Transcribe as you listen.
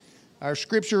Our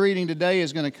scripture reading today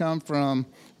is going to come from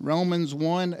Romans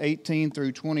 1:18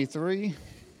 through 23.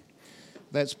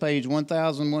 That's page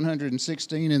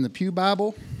 1116 in the Pew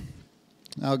Bible.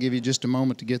 I'll give you just a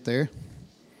moment to get there.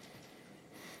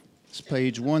 It's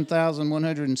page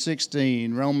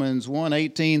 1116, Romans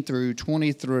 1:18 through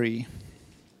 23.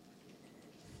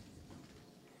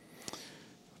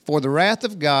 For the wrath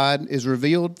of God is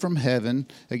revealed from heaven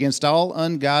against all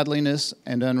ungodliness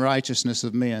and unrighteousness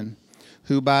of men,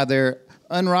 who by their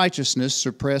unrighteousness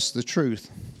suppress the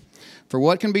truth. For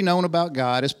what can be known about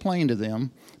God is plain to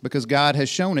them, because God has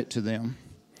shown it to them.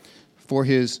 For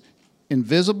his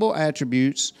invisible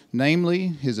attributes, namely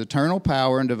his eternal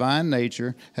power and divine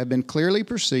nature, have been clearly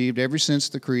perceived ever since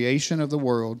the creation of the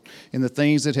world in the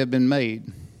things that have been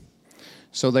made.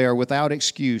 So they are without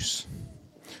excuse.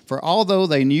 For although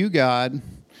they knew God,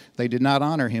 they did not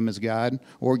honor him as God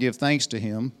or give thanks to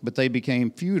him, but they became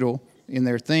futile in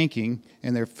their thinking,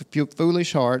 and their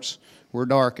foolish hearts were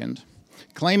darkened.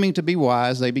 Claiming to be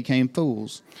wise, they became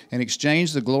fools, and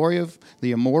exchanged the glory of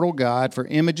the immortal God for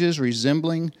images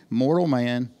resembling mortal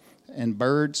man, and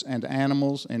birds and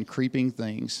animals and creeping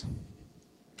things.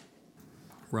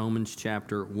 Romans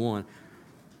chapter 1.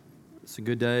 It's a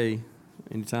good day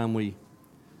anytime we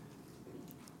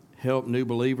help new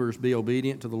believers be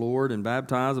obedient to the Lord and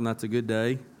baptize them. That's a good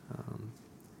day.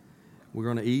 We're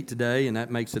going to eat today, and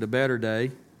that makes it a better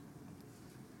day.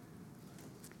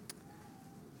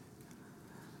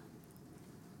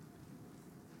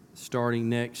 Starting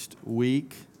next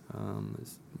week,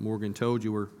 as Morgan told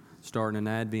you, we're starting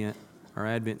our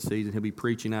Advent season. He'll be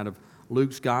preaching out of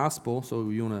Luke's Gospel, so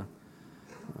you want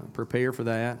to prepare for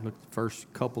that. Look at the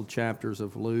first couple chapters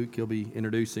of Luke. He'll be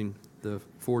introducing the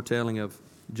foretelling of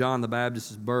John the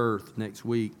Baptist's birth next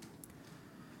week.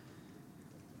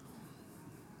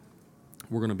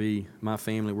 We're going to be, my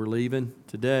family, we're leaving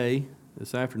today,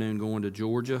 this afternoon, going to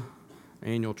Georgia.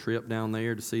 Annual trip down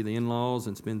there to see the in-laws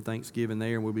and spend Thanksgiving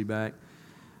there. We'll be back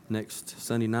next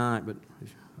Sunday night, but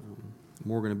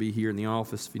we're going to be here in the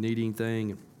office if you need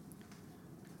anything.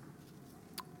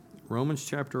 Romans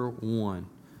chapter 1,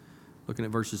 looking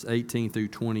at verses 18 through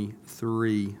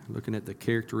 23, looking at the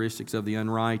characteristics of the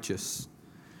unrighteous.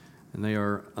 And they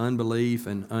are unbelief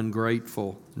and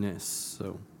ungratefulness.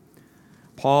 So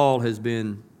Paul has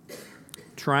been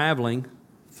traveling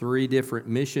 3 different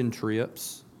mission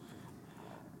trips,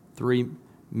 3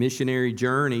 missionary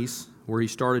journeys where he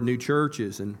started new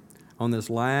churches. And on this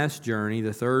last journey,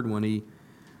 the third one, he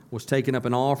was taking up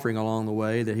an offering along the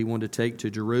way that he wanted to take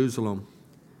to Jerusalem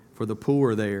for the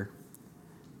poor there.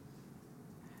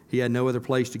 He had no other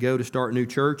place to go to start new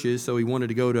churches, so he wanted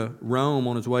to go to Rome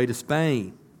on his way to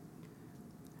Spain.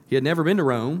 He had never been to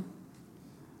Rome,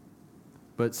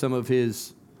 but some of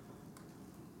his,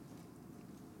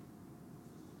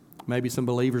 maybe some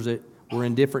believers that were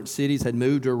in different cities had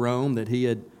moved to Rome that he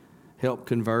had helped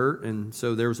convert, and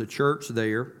so there was a church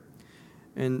there.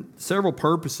 And several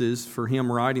purposes for him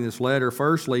writing this letter.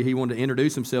 Firstly, he wanted to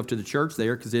introduce himself to the church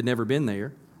there because he had never been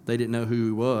there. They didn't know who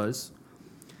he was.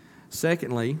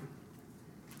 Secondly,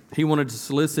 he wanted to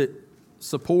solicit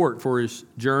support for his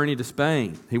journey to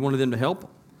Spain. He wanted them to help him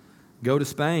go to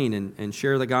Spain and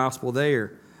share the gospel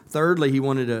there. Thirdly, he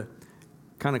wanted to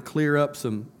kind of clear up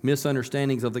some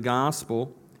misunderstandings of the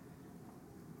gospel.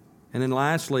 And then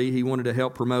lastly, he wanted to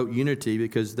help promote unity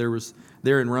because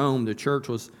there in Rome, the church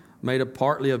was made up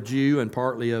partly of Jew and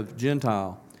partly of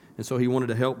Gentile. And so he wanted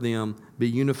to help them be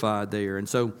unified there. And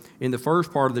so in the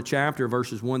first part of the chapter,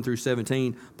 verses 1 through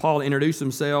 17, Paul introduced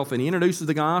himself and he introduces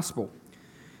the gospel.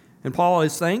 And Paul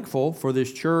is thankful for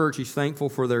this church. He's thankful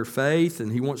for their faith,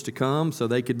 and he wants to come so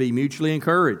they could be mutually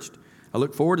encouraged. I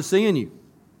look forward to seeing you.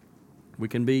 We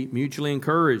can be mutually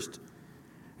encouraged.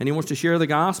 And he wants to share the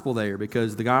gospel there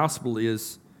because the gospel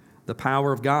is the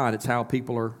power of God. It's how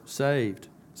people are saved.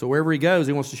 So wherever he goes,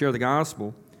 he wants to share the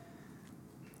gospel.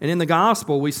 And in the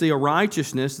gospel, we see a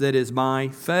righteousness that is by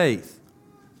faith.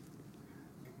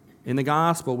 In the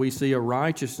gospel, we see a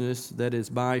righteousness that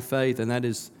is by faith, and that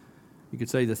is, you could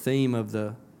say, the theme of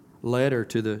the letter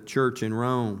to the church in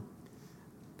Rome.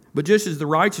 But just as the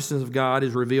righteousness of God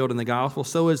is revealed in the gospel,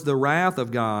 so is the wrath of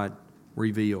God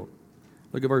revealed.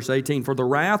 Look at verse 18. For the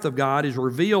wrath of God is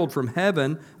revealed from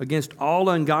heaven against all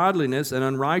ungodliness and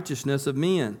unrighteousness of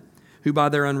men, who by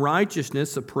their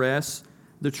unrighteousness suppress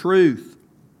the truth.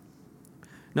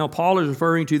 Now, Paul is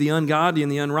referring to the ungodly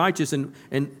and the unrighteous, and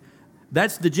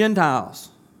that's the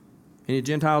Gentiles. Any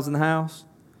Gentiles in the house?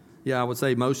 Yeah, I would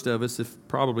say most of us, if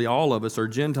probably all of us, are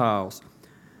Gentiles.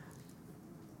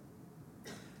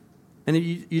 And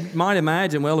you might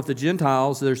imagine, well, if the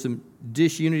Gentiles, there's some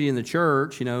disunity in the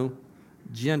church,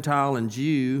 Gentile and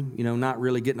Jew, not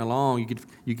really getting along,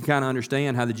 you can kind of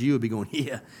understand how the Jew would be going,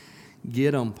 yeah,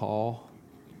 get them, Paul.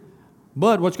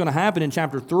 But what's going to happen in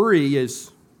chapter 3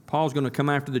 is Paul's going to come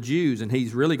after the Jews, and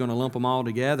he's really going to lump them all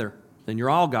together. Then you're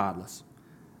all godless.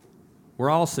 We're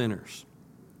all sinners.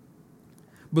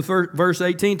 But verse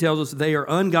 18 tells us they are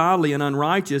ungodly and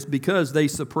unrighteous because they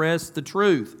suppress the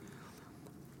truth.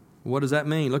 What does that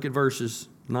mean? Look at verses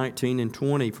 19 and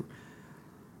 20.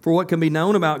 For what can be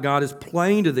known about God is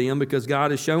plain to them because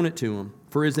God has shown it to them.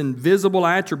 For His invisible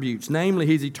attributes, namely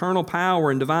His eternal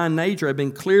power and divine nature, have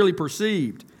been clearly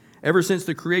perceived ever since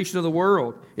the creation of the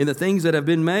world in the things that have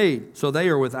been made. So they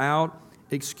are without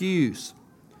excuse.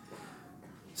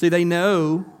 See, they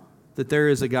know that there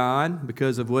is a God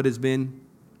because of what has been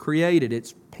created.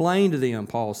 It's plain to them,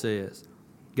 Paul says.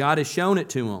 God has shown it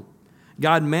to them.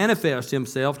 God manifests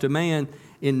Himself to man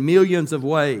in millions of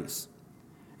ways.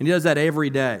 And He does that every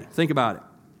day. Think about it.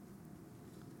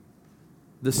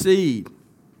 The seed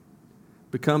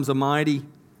becomes a mighty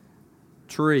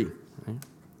tree. Right?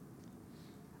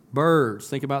 Birds,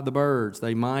 think about the birds.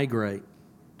 They migrate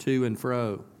to and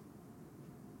fro.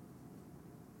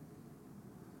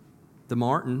 The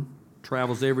martin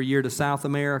travels every year to South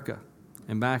America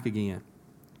and back again.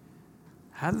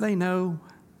 How do they know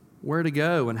where to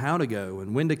go and how to go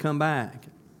and when to come back?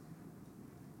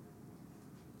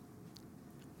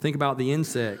 Think about the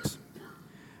insects.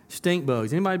 Stink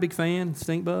bugs. Anybody a big fan of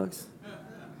stink bugs?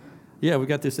 Yeah, we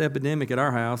got this epidemic at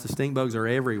our house. The stink bugs are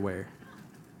everywhere.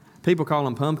 People call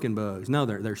them pumpkin bugs. No,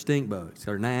 they're stink bugs.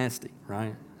 They're nasty,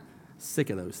 right? Sick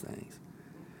of those things.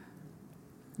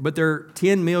 But there are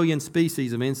 10 million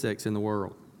species of insects in the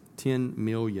world. 10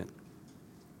 million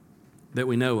that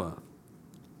we know of.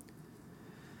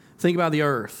 Think about the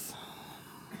earth.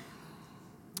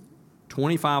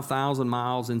 25,000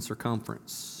 miles in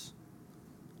circumference.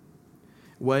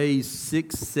 Weighs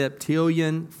 6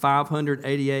 septillion,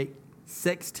 588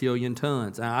 sextillion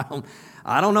tons. Now,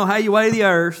 I don't know how you weigh the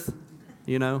earth,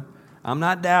 I'm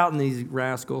not doubting these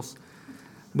rascals.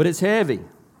 But it's heavy,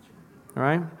 all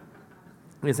right?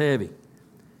 It's heavy.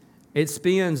 It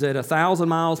spins at 1,000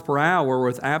 miles per hour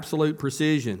with absolute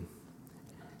precision.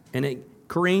 And it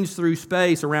careens through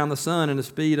space around the sun at a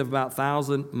speed of about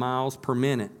 1,000 miles per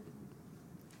minute.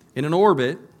 In an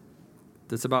orbit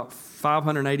that's about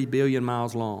 580 billion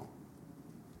miles long.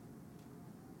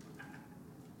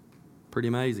 Pretty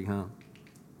amazing, huh?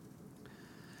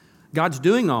 God's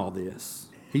doing all this.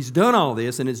 He's done all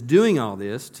this and is doing all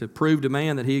this to prove to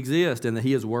man that He exists and that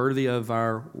He is worthy of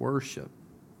our worship.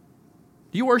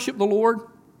 Do you worship the Lord?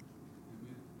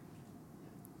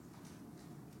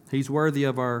 He's worthy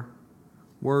of our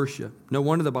worship. No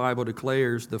wonder the Bible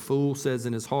declares, the fool says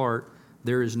in his heart,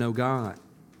 there is no God.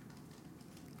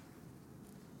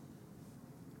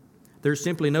 There's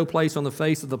simply no place on the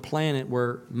face of the planet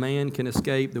where man can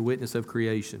escape the witness of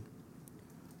creation.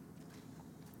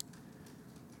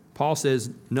 Paul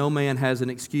says no man has an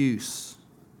excuse.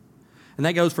 And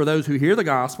that goes for those who hear the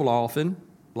gospel often,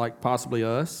 like possibly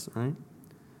us, right?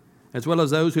 As well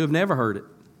as those who have never heard it.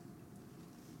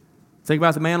 Think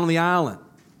about the man on the island.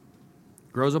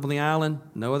 Grows up on the island,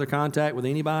 no other contact with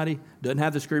anybody, doesn't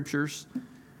have the scriptures,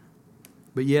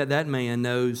 but yet that man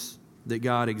knows that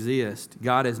God exists.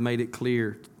 God has made it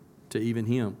clear to even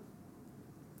him.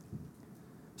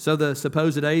 So the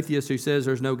supposed atheist who says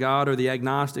there's no God or the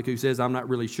agnostic who says I'm not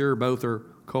really sure, both are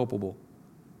culpable.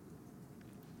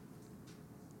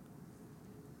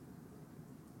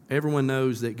 Everyone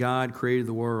knows that God created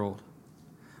the world.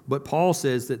 But Paul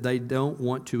says that they don't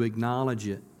want to acknowledge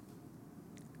it.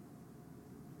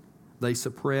 They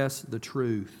suppress the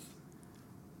truth.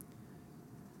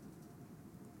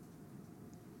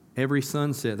 Every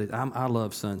sunset, I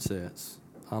love sunsets.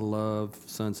 I love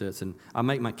sunsets. And I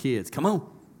make my kids, come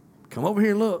over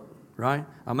here and look, right?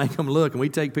 I make them look and we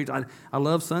take pictures. I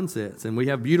love sunsets and we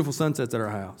have beautiful sunsets at our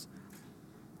house.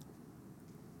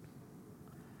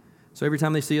 So every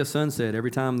time they see a sunset,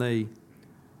 every time they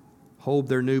hold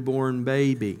their newborn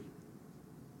baby,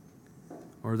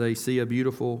 or they see a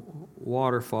beautiful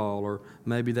waterfall, or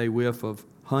maybe they whiff of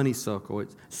honeysuckle,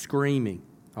 it's screaming.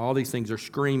 All these things are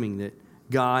screaming that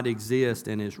God exists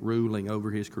and is ruling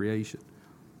over His creation.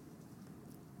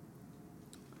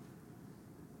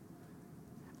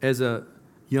 As a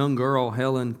young girl,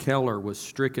 Helen Keller was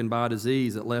stricken by a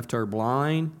disease that left her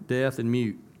blind, deaf, and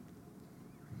mute.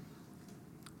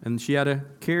 And she had a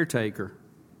caretaker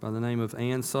by the name of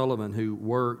Anne Sullivan who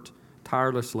worked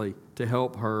tirelessly to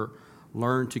help her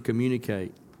learn to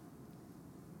communicate.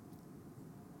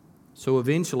 So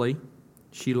eventually,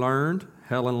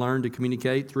 Helen learned to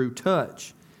communicate through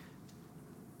touch.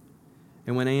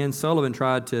 And when Ann Sullivan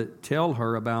tried to tell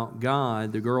her about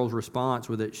God, the girl's response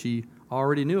was that she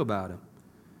already knew about him.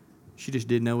 She just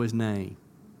didn't know his name.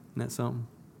 Isn't that something?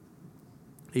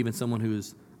 Even someone who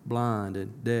is blind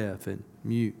and deaf and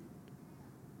mute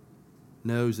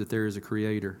knows that there is a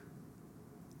Creator.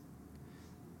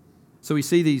 So we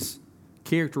see these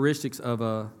characteristics of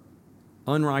an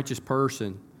unrighteous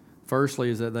person. Firstly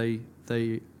is that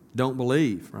they don't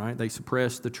believe, right? They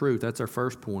suppress the truth. That's our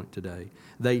first point today.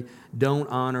 They don't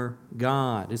honor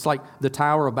God. It's like the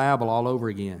Tower of Babel all over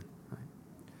again. Right?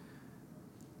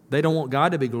 They don't want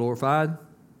God to be glorified.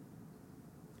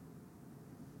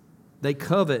 They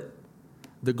covet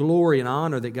the glory and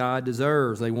honor that God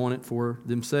deserves. They want it for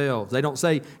themselves. They don't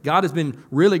say, God has been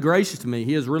really gracious to me.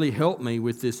 He has really helped me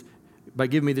with this by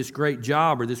giving me this great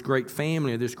job or this great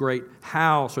family or this great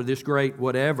house or this great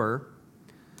whatever.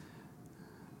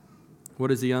 What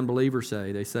does the unbeliever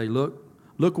say? They say, look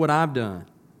what I've done.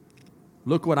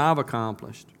 Look what I've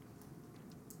accomplished.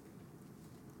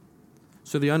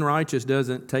 So the unrighteous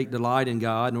doesn't take delight in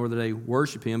God, nor do they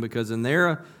worship Him, because in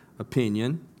their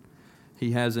opinion,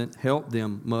 He hasn't helped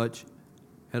them much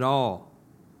at all.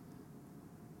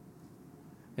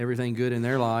 Everything good in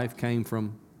their life came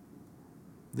from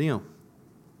them.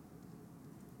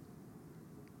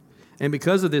 And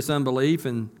because of this unbelief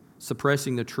and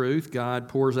suppressing the truth, God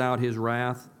pours out His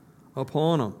wrath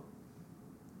upon them.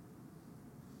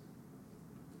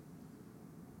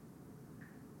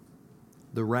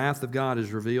 The wrath of God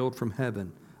is revealed from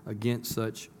heaven against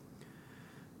such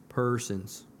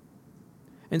persons.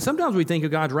 And sometimes we think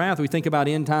of God's wrath, we think about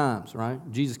end times, right?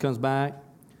 Jesus comes back.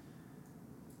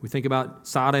 We think about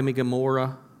Sodom and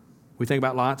Gomorrah. We think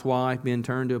about Lot's wife being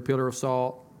turned to a pillar of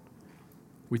salt.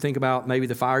 We think about maybe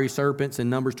the fiery serpents in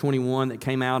Numbers 21 that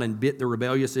came out and bit the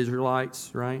rebellious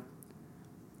Israelites, right?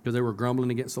 Because they were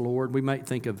grumbling against the Lord. We might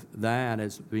think of that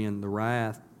as being the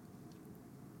wrath.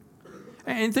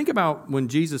 And think about when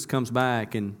Jesus comes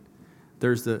back and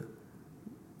there's the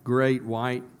great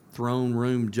white throne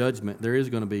room judgment. There is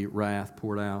going to be wrath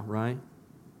poured out, right?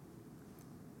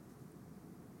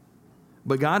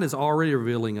 But God is already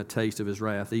revealing a taste of His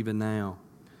wrath even now.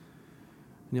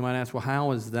 And you might ask, well,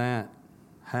 how is that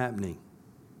happening?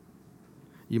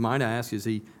 You might ask, is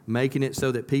He making it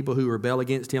so that people who rebel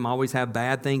against Him always have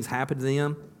bad things happen to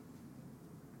them?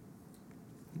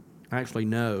 Actually,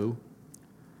 no.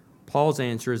 Paul's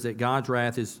answer is that God's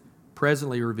wrath is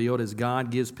presently revealed as God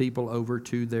gives people over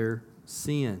to their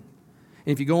sin. And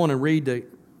if you go on and read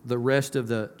the rest of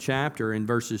the chapter in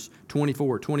verses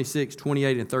 24, 26,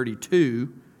 28, and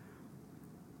 32,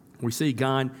 we see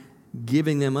God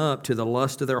giving them up to the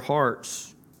lust of their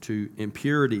hearts, to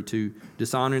impurity, to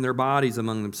dishonoring their bodies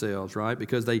among themselves, right?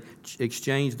 Because they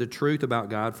exchanged the truth about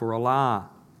God for a lie,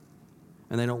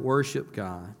 and they don't worship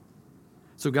God.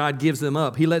 So God gives them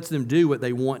up. He lets them do what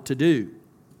they want to do.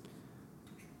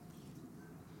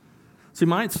 So you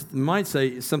might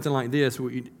say something like this,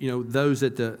 those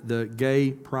at the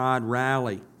gay pride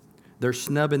rally, they're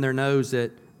snubbing their nose at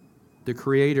the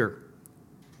Creator.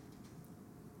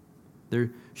 They're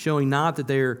showing not that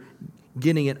they're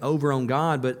getting it over on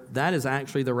God, but that is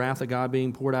actually the wrath of God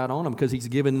being poured out on them because He's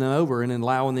given them over and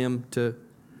allowing them to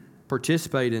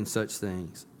participate in such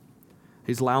things.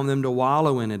 He's allowing them to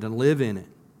wallow in it and live in it.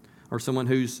 Or someone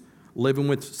who's living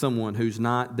with someone who's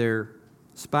not their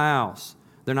spouse.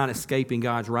 They're not escaping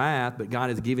God's wrath, but God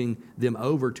is giving them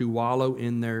over to wallow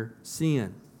in their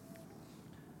sin.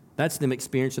 That's them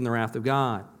experiencing the wrath of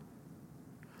God.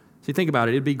 See, think about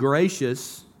it. It'd be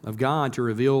gracious of God to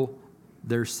reveal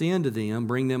their sin to them,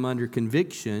 bring them under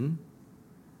conviction,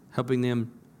 helping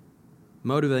them,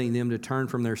 motivating them to turn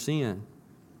from their sin.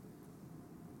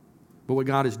 But what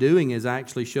God is doing is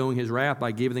actually showing His wrath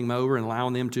by giving them over and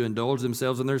allowing them to indulge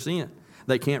themselves in their sin.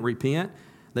 They can't repent.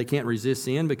 They can't resist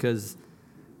sin because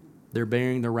they're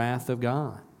bearing the wrath of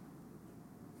God.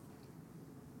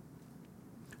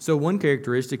 So one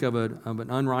characteristic of an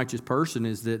unrighteous person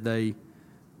is that they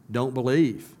don't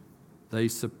believe. They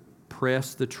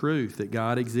suppress the truth that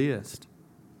God exists.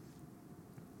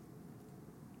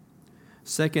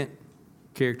 Second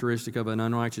characteristic of an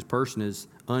unrighteous person is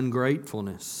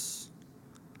ungratefulness.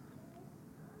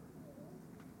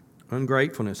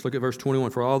 Ungratefulness. Look at verse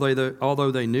 21. For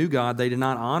although they knew God, they did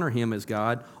not honor Him as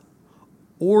God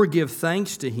or give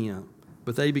thanks to Him.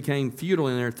 But they became futile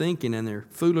in their thinking, and their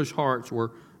foolish hearts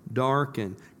were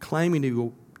darkened.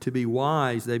 Claiming to be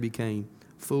wise, they became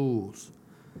fools.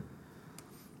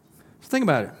 So think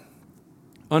about it.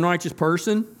 Unrighteous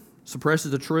person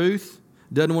suppresses the truth,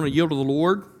 doesn't want to yield to the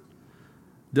Lord,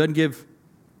 doesn't give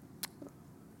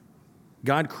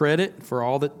God credit for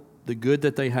all the good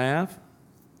that they have.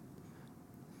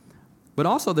 But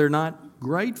also they're not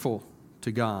grateful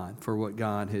to God for what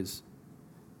God has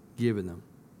given them.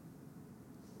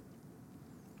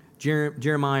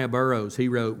 Jeremiah Burroughs, he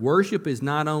wrote, "Worship is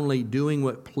not only doing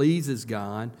what pleases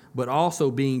God, but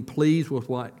also being pleased with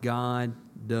what God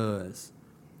does."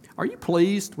 Are you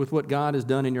pleased with what God has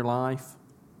done in your life?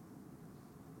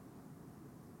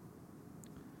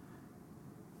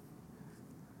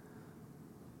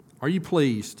 Are you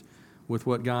pleased with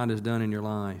what God has done in your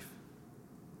life?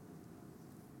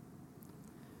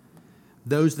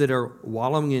 Those that are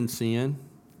wallowing in sin,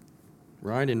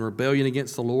 right, in rebellion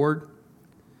against the Lord,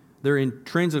 they're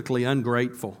intrinsically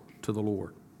ungrateful to the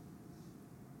Lord.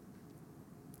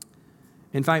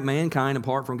 In fact, mankind,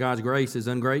 apart from God's grace, is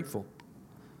ungrateful.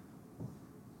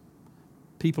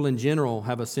 People in general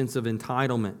have a sense of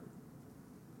entitlement.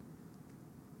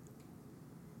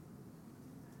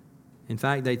 In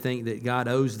fact, they think that God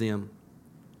owes them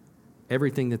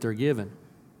everything that they're given.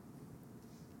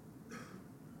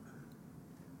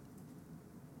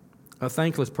 A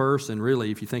thankless person, really,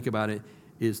 if you think about it,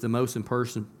 is the most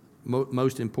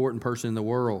important person in the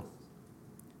world.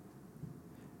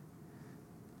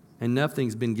 And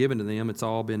nothing's been given to them, it's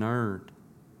all been earned.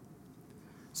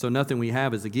 So nothing we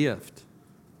have is a gift.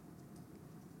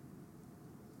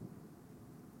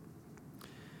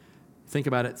 Think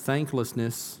about it,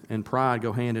 thanklessness and pride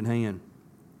go hand in hand.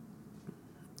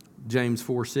 James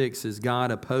 4:6 says, "God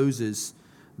opposes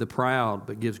the proud,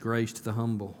 but gives grace to the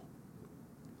humble."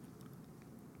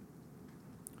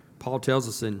 Paul tells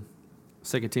us in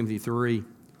 2 Timothy 3,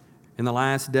 "In the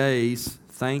last days,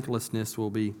 thanklessness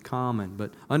will be common."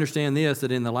 But understand this,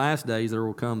 that in the last days there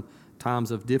will come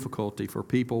times of difficulty, for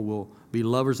people will be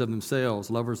lovers of themselves,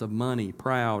 lovers of money,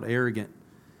 proud, arrogant,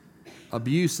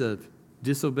 abusive,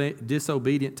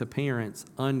 disobedient to parents,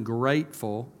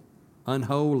 ungrateful,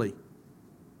 unholy.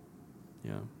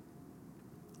 Yeah.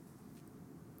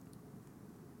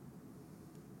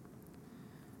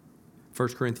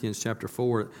 First Corinthians chapter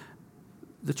 4.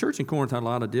 The church in Corinth had a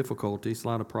lot of difficulties, a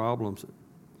lot of problems.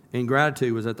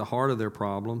 Ingratitude was at the heart of their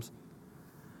problems.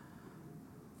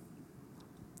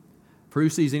 For who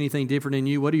sees anything different in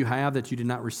you? What do you have that you did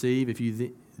not receive? If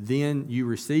you then you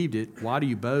received it, why do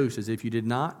you boast as if you did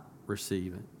not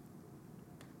receive it?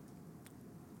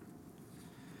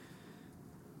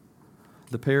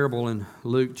 The parable in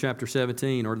Luke chapter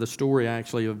 17, or the story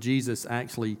actually of Jesus,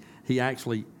 he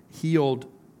actually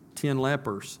healed 10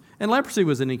 lepers. And leprosy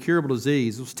was an incurable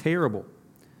disease. It was terrible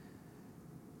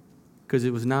because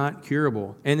it was not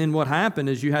curable. And then what happened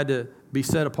is you had to be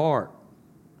set apart.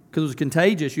 Because it was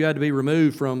contagious, you had to be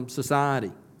removed from society.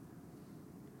 I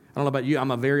don't know about you,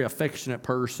 I'm a very affectionate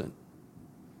person.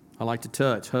 I like to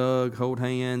touch, hug, hold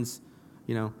hands,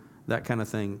 that kind of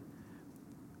thing.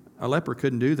 A leper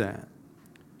couldn't do that.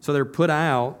 So they're put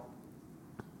out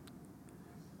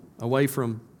away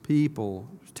from people.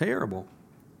 It was terrible.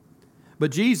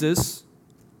 But Jesus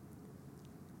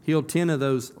healed 10 of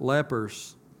those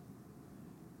lepers.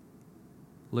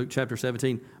 Luke chapter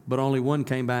 17. But only one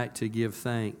came back to give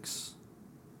thanks.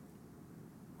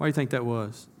 Why do you think that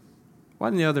was? Why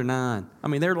didn't the other 9? I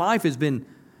mean, their life has been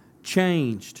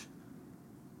changed.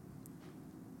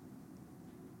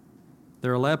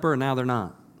 They're a leper and now they're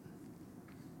not.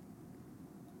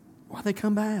 Why'd they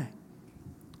come back?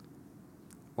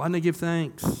 Why didn't they give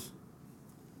thanks?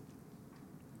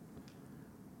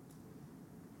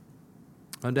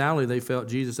 Undoubtedly, they felt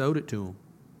Jesus owed it to them.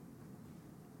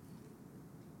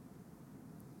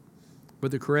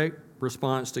 But the correct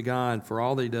response to God for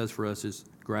all that He does for us is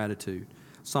gratitude.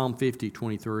 Psalm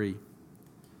 50:23.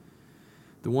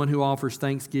 The one who offers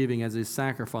thanksgiving as his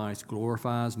sacrifice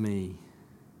glorifies me.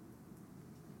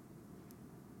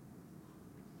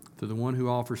 So the one who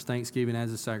offers thanksgiving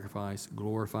as a sacrifice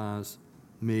glorifies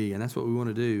me. And that's what we want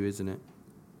to do, isn't it?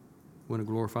 We want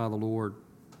to glorify the Lord.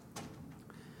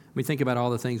 I mean, think about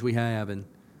all the things we have and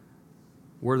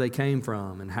where they came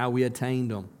from and how we attained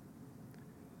them.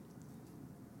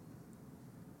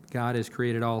 God has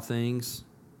created all things.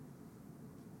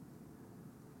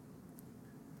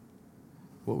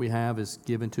 What we have is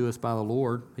given to us by the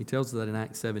Lord. He tells us that in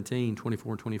Acts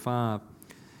 17:24 and 25.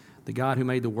 The God who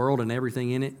made the world and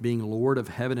everything in it, being Lord of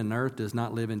heaven and earth, does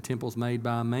not live in temples made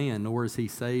by man, nor is He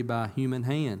saved by human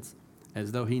hands,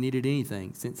 as though He needed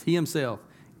anything, since He Himself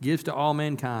gives to all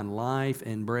mankind life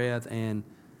and breath and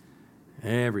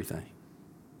everything.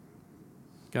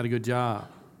 Got a good job.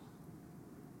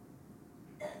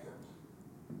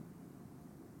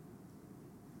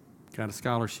 Got a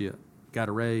scholarship. Got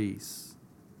a raise.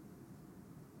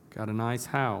 Got a nice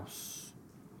house.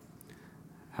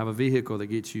 Have a vehicle that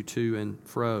gets you to and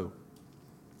fro.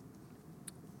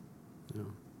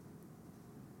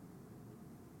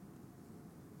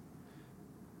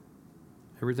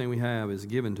 Everything we have is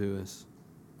given to us.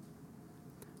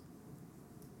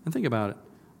 And think about it.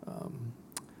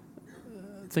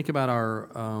 Think about our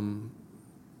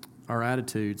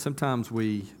attitude. Sometimes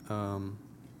we're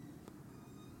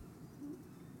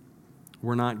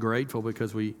not grateful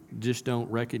because we just don't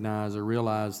recognize or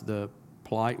realize the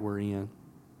plight we're in.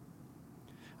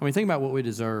 I mean, think about what we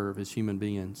deserve as human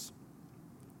beings.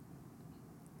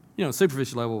 You know,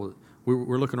 superficial level,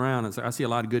 we're looking around and I see a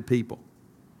lot of good people.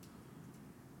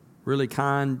 Really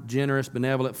kind, generous,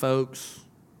 benevolent folks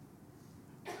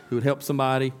who would help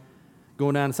somebody.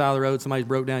 Going down the side of the road, somebody's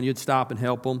broke down, you'd stop and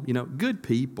help them. You know, good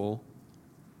people.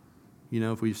 You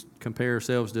know, if we compare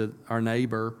ourselves to our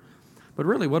neighbor. But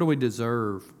really, what do we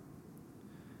deserve?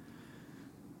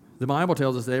 The Bible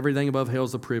tells us that everything above hell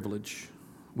is a privilege.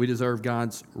 We deserve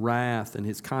God's wrath and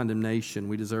His condemnation.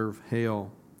 We deserve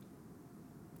hell.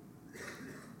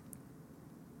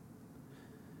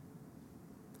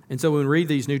 And so when we read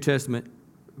these New Testament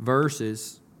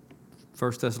verses,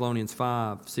 1 Thessalonians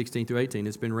 5, 16 through 18,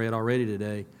 it's been read already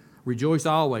today. Rejoice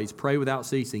always, pray without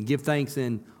ceasing, give thanks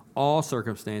in all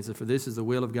circumstances, for this is the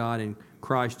will of God in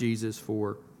Christ Jesus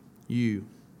for you.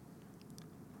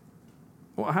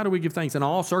 Well, how do we give thanks in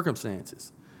all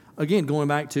circumstances? Again, going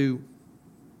back to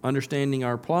understanding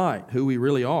our plight, who we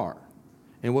really are,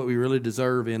 and what we really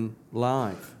deserve in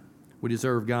life. We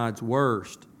deserve God's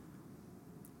worst.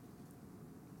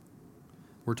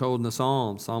 We're told in the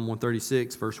Psalms, Psalm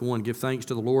 136, verse 1, give thanks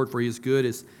to the Lord, for He is good.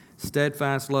 His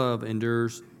steadfast love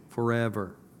endures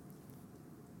forever.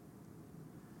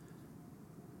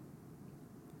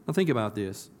 Now think about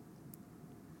this.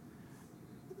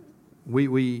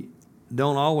 We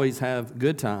don't always have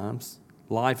good times.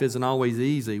 Life isn't always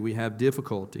easy. We have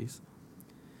difficulties.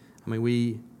 I mean,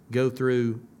 we go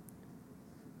through,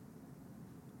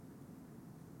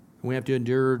 we have to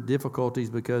endure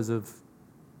difficulties because of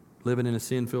living in a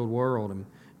sin-filled world, and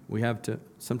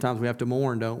sometimes we have to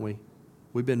mourn, don't we?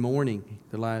 We've been mourning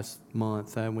the last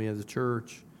month, haven't we, as a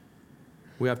church?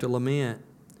 We have to lament.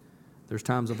 There's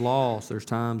times of loss. There's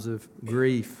times of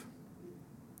grief.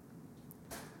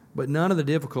 But none of the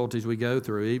difficulties we go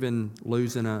through, even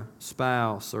losing a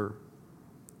spouse or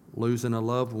losing a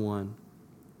loved one,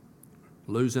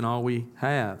 losing all we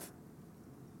have,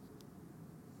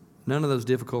 none of those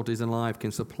difficulties in life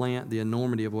can supplant the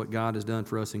enormity of what God has done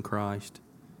for us in Christ.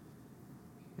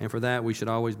 And for that, we should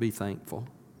always be thankful.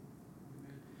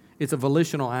 It's a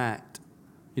volitional act.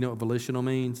 You know what volitional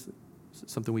means?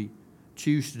 It's something we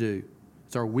choose to do.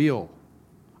 It's our will.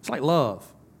 It's like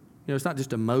love. You know, it's not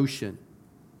just emotion.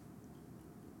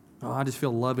 Oh, I just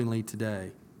feel lovingly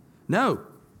today. No,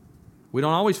 we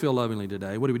don't always feel lovingly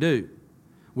today. What do?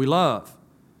 We love.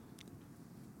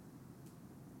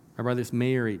 Our brother's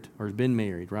married or has been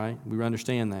married, right? We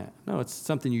understand that. No, it's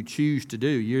something you choose to do.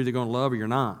 You're either going to love or you're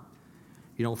not.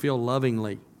 You don't feel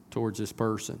lovingly towards this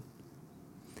person.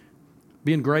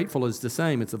 Being grateful is the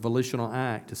same. It's a volitional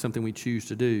act. It's something we choose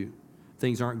to do.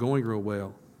 Things aren't going real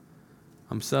well.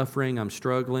 I'm suffering. I'm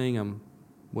struggling. I'm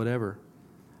whatever.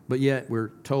 But yet we're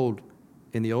told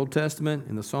in the Old Testament,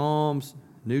 in the Psalms,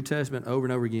 New Testament, over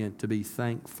and over again, to be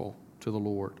thankful to the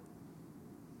Lord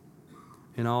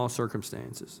in all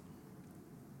circumstances.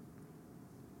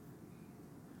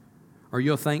 Are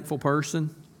you a thankful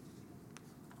person?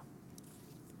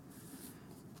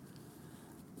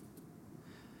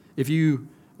 If you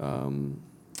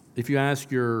ask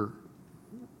your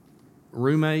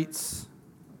roommates,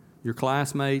 your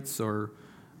classmates, or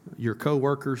your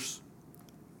coworkers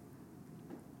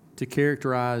to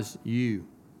characterize you,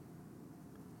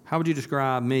 how would you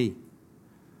describe me?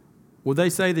 Would they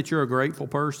say that you're a grateful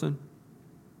person?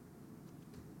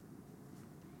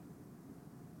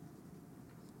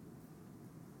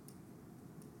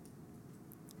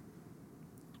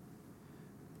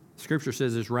 Scripture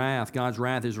says His wrath, God's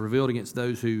wrath, is revealed against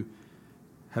those who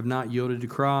have not yielded to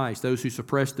Christ, those who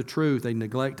suppress the truth. They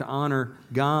neglect to honor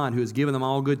God, who has given them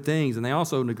all good things, and they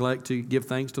also neglect to give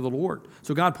thanks to the Lord.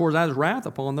 So God pours out His wrath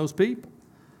upon those people.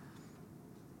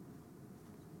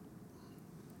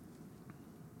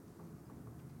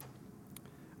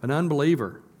 An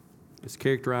unbeliever is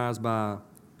characterized by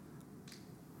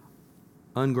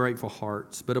ungrateful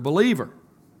hearts, but a believer,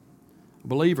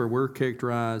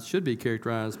 should be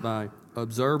characterized by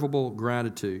observable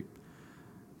gratitude,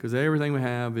 because everything we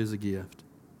have is a gift.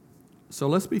 So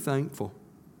let's be thankful.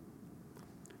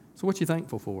 So what you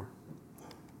thankful for?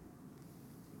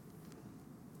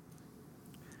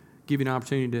 Give you an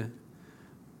opportunity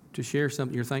to share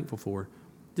something you're thankful for.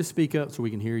 Just speak up so we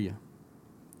can hear you.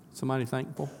 Somebody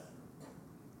thankful?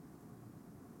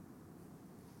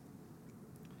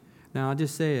 Now, I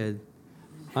just said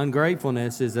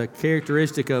Ungratefulness is a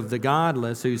characteristic of the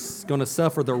godless who's going to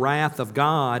suffer the wrath of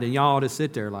God, and y'all just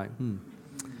sit there like,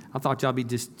 I thought y'all be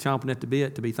just chomping at the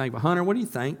bit to be thankful. Hunter, what do you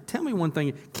think? Tell me one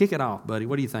thing. Kick it off, buddy.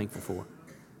 What are you thankful for?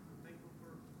 Thankful for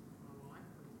my life,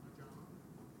 my job,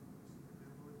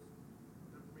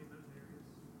 in those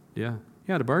areas. Yeah.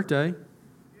 You had a birthday. Yes,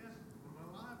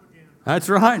 I'm alive again. That's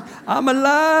right. I'm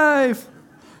alive.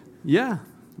 Yeah.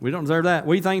 We don't deserve that.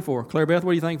 What are you thankful for? Claire Beth,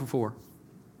 what are you thankful for?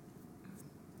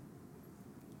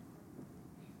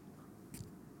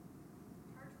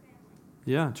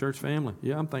 Yeah, church family.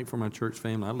 Yeah, I'm thankful for my church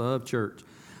family. I love church.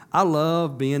 I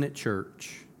love being at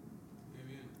church.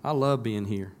 Amen. I love being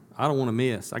here. I don't want to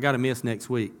miss. I got to miss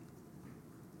next week.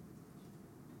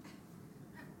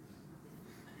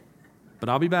 But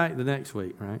I'll be back the next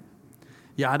week, right?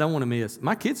 Yeah, I don't want to miss.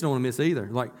 My kids don't want to miss either.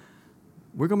 Like,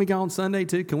 we're going to be gone Sunday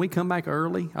too. Can we come back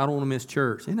early? I don't want to miss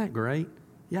church. Isn't that great?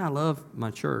 Yeah, I love my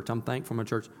church. I'm thankful for my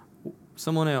church.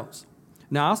 Someone else.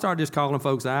 Now, I'll start just calling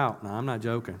folks out. No, I'm not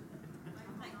joking.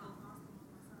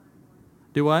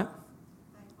 Do what?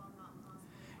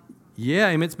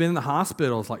 Yeah, it's been in the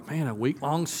hospital. It's like, man, a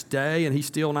week-long stay, and he's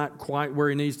still not quite where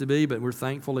he needs to be, but we're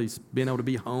thankful he's been able to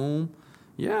be home.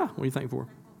 Yeah, what are you thankful for?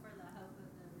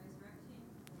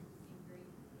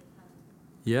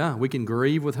 Yeah, we can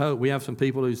grieve with hope. We have some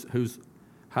people who's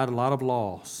had a lot of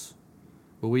loss,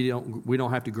 but we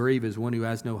don't have to grieve as one who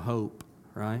has no hope,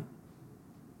 right?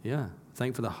 Yeah,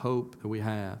 thank for the hope that we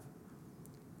have.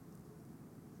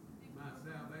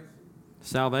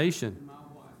 Salvation.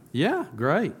 Yeah,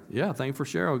 great. Yeah, thank for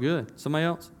Cheryl. Good. Somebody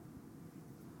else?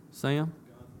 Sam?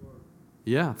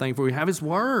 Yeah, thank for we have His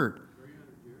Word. 300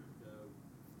 years ago,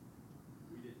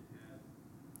 we didn't have,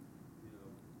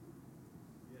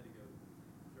 you had to go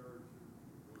to church.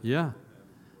 Yeah.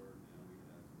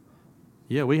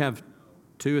 Yeah, we have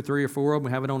 2 or 3 or 4 of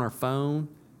them. We have it on our phone.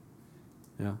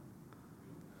 Yeah.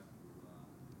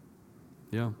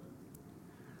 Yeah.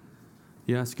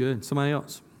 Yeah, that's good. Somebody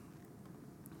else?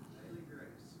 Daily grace.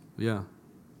 Yeah.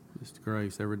 Just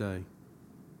grace every day. I'm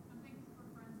thankful for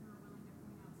friends who are willing to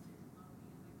point out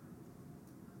sin and love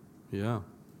me and Yeah,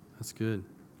 that's good.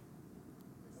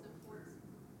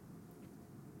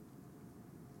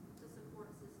 The support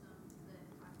system that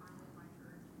I find in my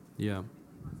church. Yeah.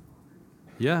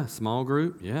 Yeah, small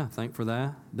group. Yeah, thank for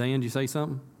that. Dan, did you say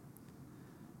something?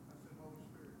 I said Holy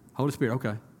Spirit. Holy Spirit,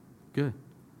 okay. Good.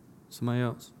 Somebody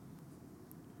else?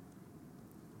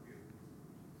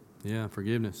 Yeah,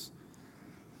 forgiveness.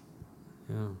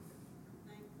 Yeah. I'm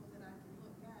thankful that I can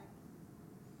look back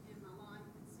in my life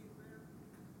and see where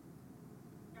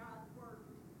God worked.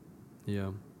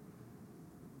 Yeah.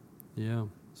 Yeah,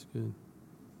 it's good.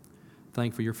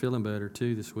 Thankful you're feeling better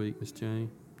too this week, Miss Jane.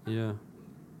 Yeah.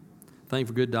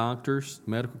 Thankful for good doctors,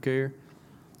 medical care.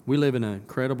 We live in an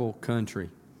incredible country,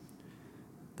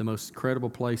 the most incredible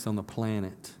place on the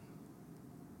planet.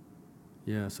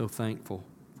 Yeah, so thankful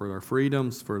for our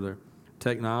freedoms, for the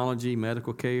technology,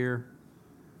 medical care,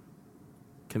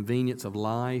 convenience of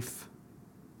life.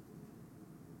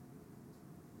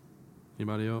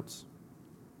 Anybody else?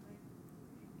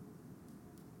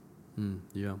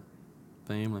 Yeah.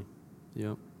 Family.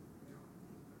 Yep.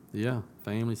 Yeah.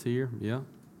 Family's here. Yeah.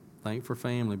 Thank for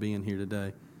family being here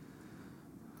today.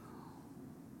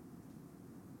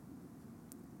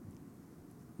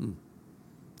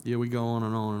 Yeah, we go on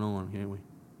and on and on, can't we?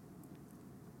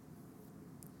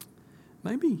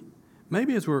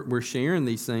 Maybe as we're sharing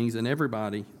these things, and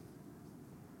everybody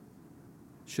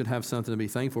should have something to be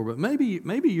thankful for, but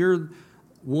maybe you're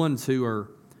ones who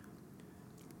are,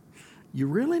 you're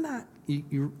really not,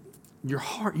 your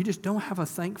heart, you just don't have a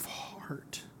thankful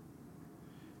heart.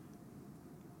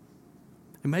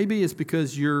 And maybe it's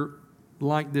because you're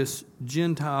like this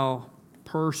Gentile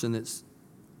person that's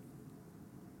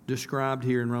described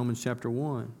here in Romans chapter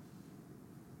 1.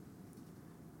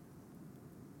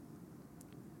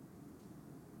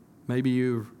 Maybe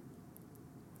you're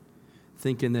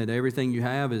thinking that everything you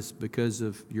have is because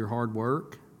of your hard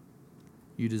work.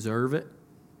 You deserve it.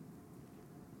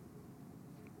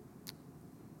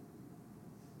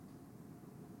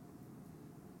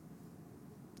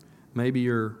 Maybe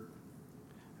you're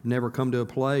never come to a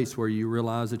place where you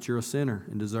realize that you're a sinner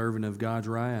and deserving of God's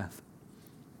wrath.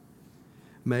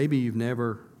 Maybe you've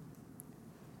never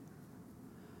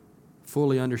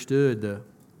fully understood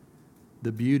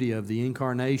the beauty of the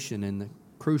incarnation and the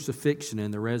crucifixion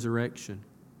and the resurrection.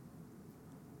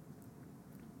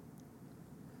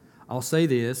 I'll say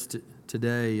this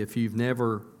today, if you've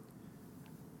never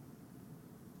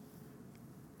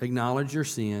acknowledged your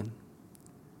sin,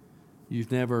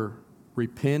 you've never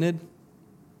repented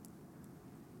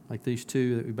like these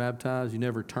two that we baptized, you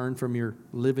never turned from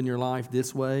living your life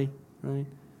this way, right?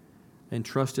 And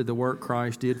trusted the work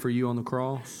Christ did for you on the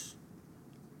cross.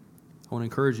 I want to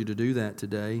encourage you to do that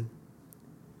today.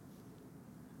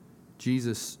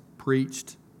 Jesus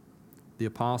preached, the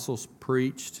apostles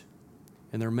preached,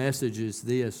 and their message is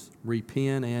this: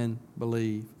 repent and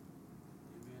believe.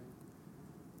 Amen.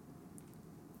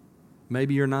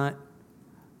 Maybe you're not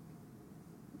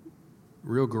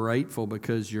real grateful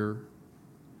because you're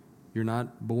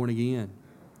not born again.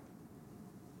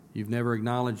 You've never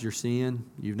acknowledged your sin.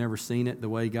 You've never seen it the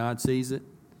way God sees it.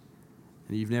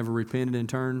 And you've never repented and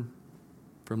turned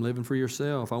from living for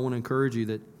yourself. I want to encourage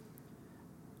you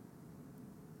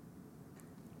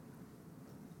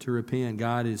to repent.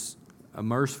 God is a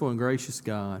merciful and gracious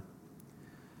God.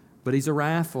 But He's a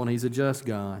wrathful and He's a just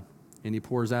God. And He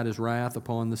pours out His wrath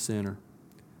upon the sinner.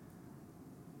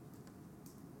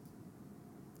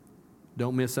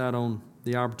 Don't miss out on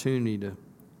the opportunity to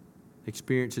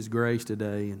experience His grace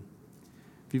today. And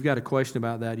if you've got a question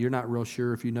about that, you're not real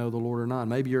sure if you know the Lord or not.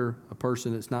 Maybe you're a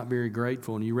person that's not very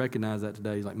grateful, and you recognize that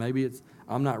today. Like maybe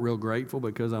I'm not real grateful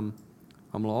because I'm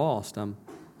lost. I'm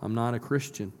not a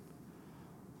Christian.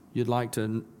 You'd like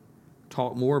to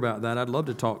talk more about that, I'd love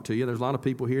to talk to you. There's a lot of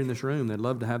people here in this room that'd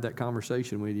love to have that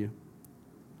conversation with you.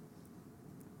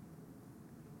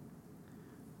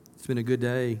 It's been a good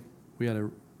day. We had a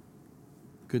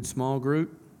good small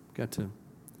group. Got to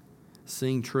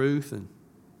sing truth and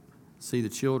see the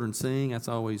children sing. That's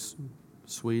always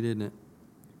sweet, isn't it?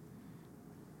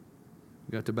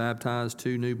 We got to baptize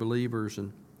 2 new believers,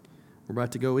 and we're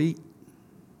about to go eat.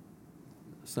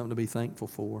 Something to be thankful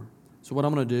for. So what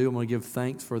I'm going to do, I'm going to give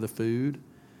thanks for the food.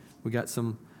 We got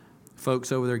some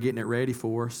folks over there getting it ready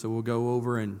for us, so we'll go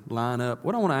over and line up.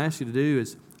 What I want to ask you to do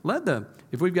is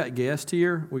if we've got guests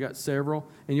here, we got several,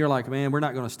 and you're like, man, we're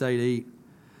not going to stay to eat.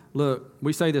 Look,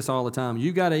 we say this all the time.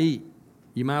 You got to eat.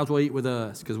 You might as well eat with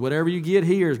us, because whatever you get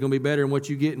here is going to be better than what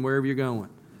you get wherever you're going.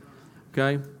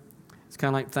 Okay? It's kind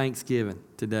of like Thanksgiving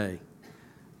today.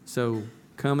 So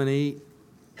come and eat.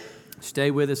 Stay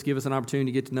with us. Give us an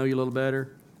opportunity to get to know you a little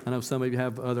better. I know some of you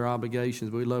have other obligations,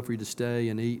 but we'd love for you to stay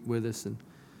and eat with us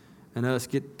and us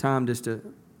get time just to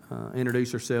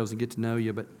introduce ourselves and get to know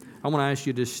you. But I want to ask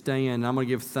you to stand. I'm going to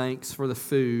give thanks for the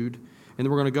food, and then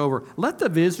we're going to go over. Let the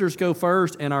visitors go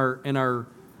first, and our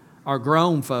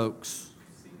grown folks.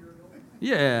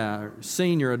 Yeah,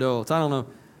 senior adults. I don't know.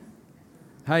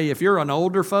 Hey, if you're an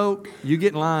older folk, you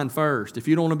get in line first. If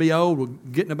you don't want to be old, we'll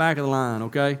get in the back of the line,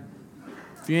 okay?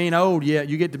 If you ain't old yet,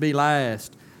 you get to be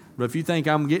last. But if you think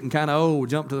I'm getting kind of old,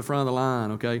 jump to the front of the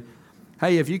line, okay?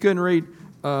 Hey, if you couldn't read,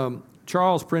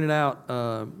 Charles printed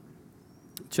out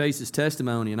Chase's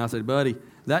testimony, and I said, buddy,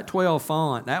 that 12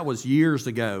 font, that was years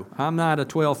ago. I'm not a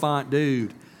 12 font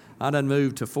dude. I done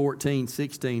moved to 14,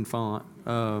 16 font.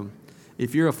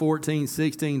 If you're a 14,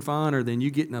 16 fonter, then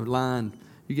you get in the line,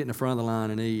 you get in the front of the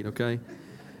line and eat, okay?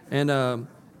 And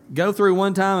go through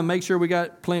one time and make sure we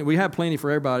got plenty. We have plenty for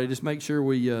everybody. Just make sure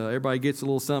everybody gets a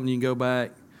little something. You can go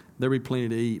back. There'll be plenty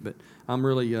to eat. But I'm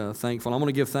really thankful. I'm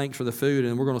going to give thanks for the food,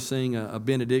 and we're going to sing a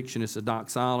benediction. It's a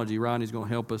doxology. Rodney's going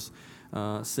to help us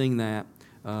sing that.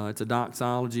 It's a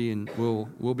doxology, and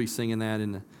we'll be singing that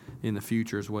in the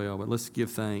future as well. But let's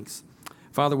give thanks.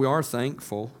 Father, we are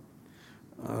thankful.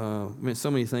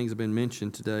 So many things have been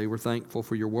mentioned today. We're thankful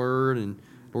for your word, and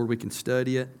Lord, we can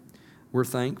study it. We're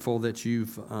thankful that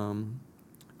you've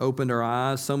opened our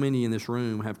eyes. So many in this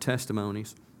room have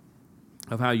testimonies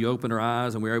of how you opened our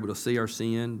eyes and we were able to see our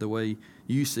sin the way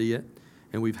you see it,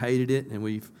 and we've hated it, and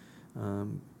we've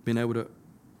been able to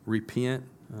repent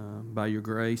by your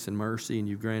grace and mercy, and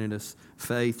you've granted us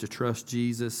faith to trust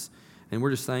Jesus, and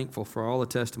we're just thankful for all the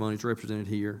testimonies represented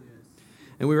here. Yes.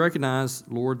 And we recognize,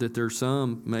 Lord, that there's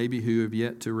some maybe who have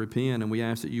yet to repent, and we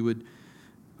ask that you would,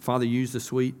 Father, use the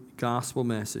sweet gospel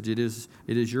message. It is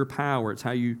your power. It's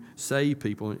how you save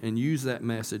people, and use that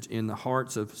message in the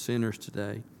hearts of sinners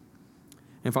today.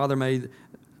 And Father, may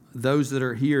those that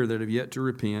are here that have yet to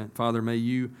repent, Father, may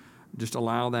you just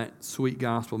allow that sweet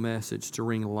gospel message to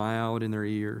ring loud in their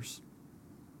ears.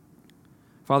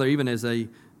 Father, even as they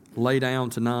lay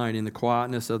down tonight in the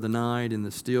quietness of the night, in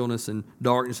the stillness and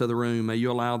darkness of the room, may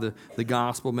you allow the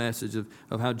gospel message of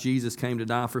how Jesus came to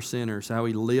die for sinners, how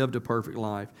he lived a perfect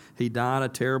life. He died a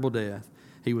terrible death.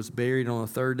 He was buried, and on the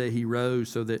third day he rose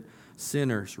so that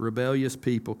sinners, rebellious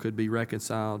people, could be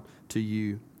reconciled to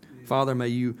you. Father, may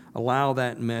you allow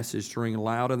that message to ring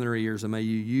loud in their ears, and may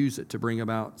you use it to bring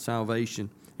about salvation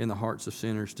in the hearts of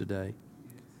sinners today.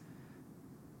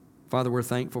 Father, we're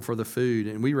thankful for the food,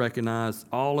 and we recognize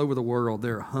all over the world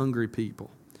there are hungry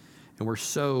people, and we're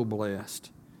so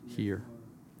blessed here.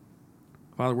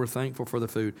 Father, we're thankful for the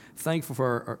food. Thankful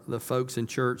for the folks in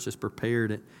church that's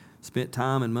prepared it, spent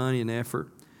time and money and effort,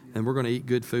 and we're going to eat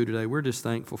good food today. We're just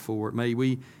thankful for it. May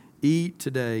we eat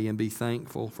today and be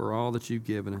thankful for all that you've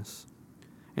given us.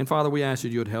 And Father, we ask that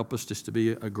you would help us just to be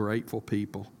a grateful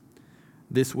people.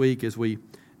 This week as we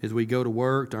go to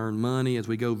work, to earn money, as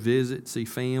we go visit, see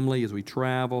family, as we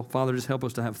travel, Father, just help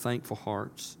us to have thankful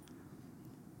hearts.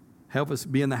 Help us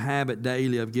be in the habit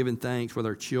daily of giving thanks with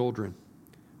our children,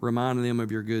 reminding them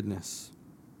of your goodness.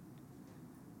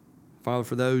 Father,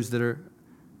 for those that are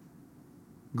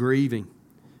grieving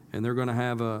and they're going to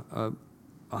have a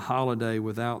holiday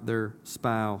without their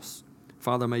spouse,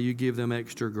 Father, may you give them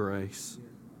extra grace.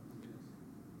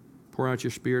 Pour out your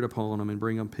Spirit upon them and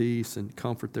bring them peace and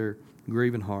comfort their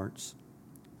grieving hearts.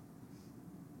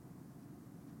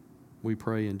 We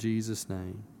pray in Jesus'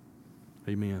 name.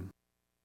 Amen.